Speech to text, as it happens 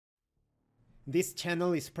This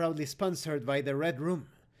channel is proudly sponsored by the Red Room.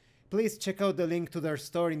 Please check out the link to their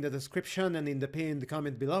store in the description and in the pinned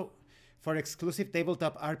comment below for exclusive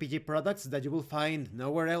tabletop RPG products that you will find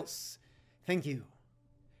nowhere else. Thank you.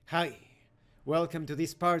 Hi, welcome to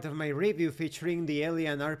this part of my review featuring the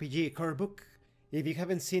Alien RPG core book. If you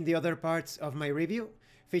haven't seen the other parts of my review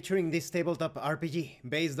featuring this tabletop RPG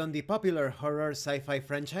based on the popular horror sci-fi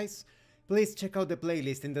franchise, please check out the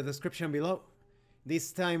playlist in the description below.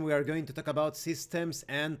 This time we are going to talk about systems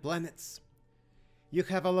and planets. You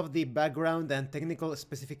have all of the background and technical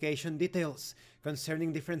specification details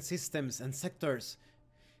concerning different systems and sectors,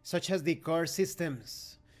 such as the core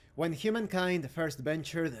systems. When humankind first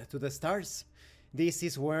ventured to the stars, this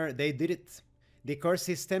is where they did it. The core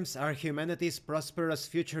systems are humanity's prosperous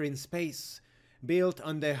future in space, built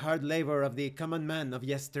on the hard labor of the common man of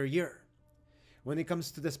yesteryear. When it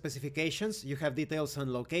comes to the specifications, you have details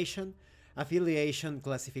on location, affiliation,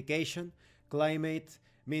 classification, climate,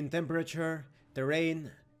 mean temperature, terrain,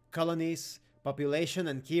 colonies, population,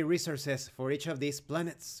 and key resources for each of these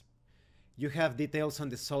planets. You have details on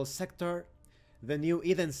the Sol sector, the New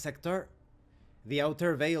Eden sector, the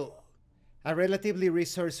Outer Veil, a relatively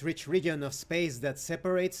resource-rich region of space that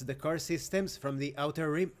separates the core systems from the Outer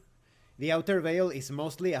Rim. The Outer Veil is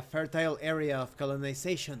mostly a fertile area of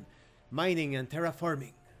colonization, mining, and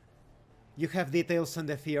terraforming. You have details on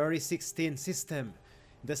the Fiori 16 system,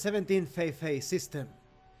 the 17 Fei system.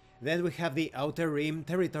 Then we have the Outer Rim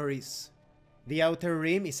territories. The Outer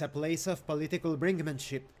Rim is a place of political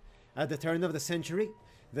brinkmanship. At the turn of the century,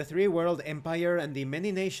 the three-world empire and the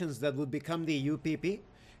many nations that would become the UPP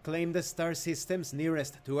claimed the star systems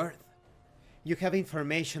nearest to Earth. You have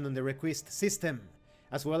information on the Request system,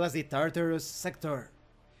 as well as the Tartarus sector.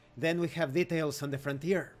 Then we have details on the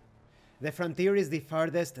Frontier. The Frontier is the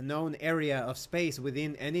farthest known area of space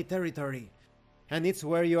within any territory, and it's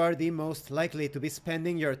where you are the most likely to be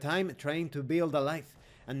spending your time trying to build a life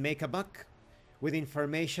and make a buck, with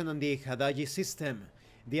information on the Hadagi system,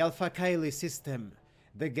 the Alpha Kylie system,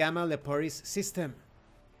 the Gamma Leporis system.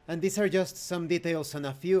 And these are just some details on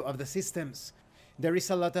a few of the systems. There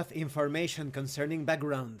is a lot of information concerning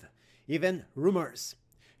background, even rumors.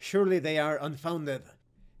 Surely they are unfounded.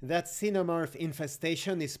 That xenomorph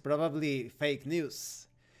infestation is probably fake news.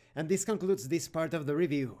 And this concludes this part of the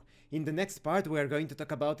review. In the next part we are going to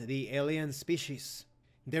talk about the alien species.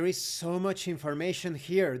 There is so much information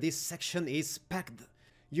here, this section is packed.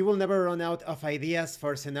 You will never run out of ideas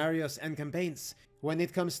for scenarios and campaigns when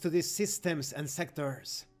it comes to these systems and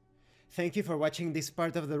sectors. Thank you for watching this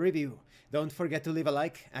part of the review. Don't forget to leave a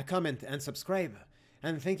like, a comment, and subscribe.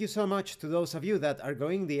 And thank you so much to those of you that are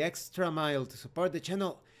going the extra mile to support the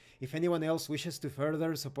channel. If anyone else wishes to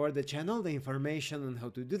further support the channel, the information on how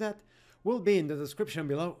to do that will be in the description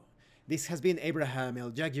below. This has been Abraham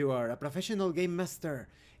El Jaguar, a professional game master.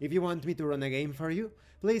 If you want me to run a game for you,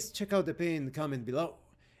 please check out the pinned comment below.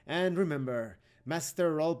 And remember,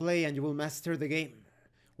 master roleplay and you will master the game.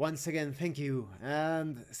 Once again, thank you,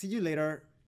 and see you later.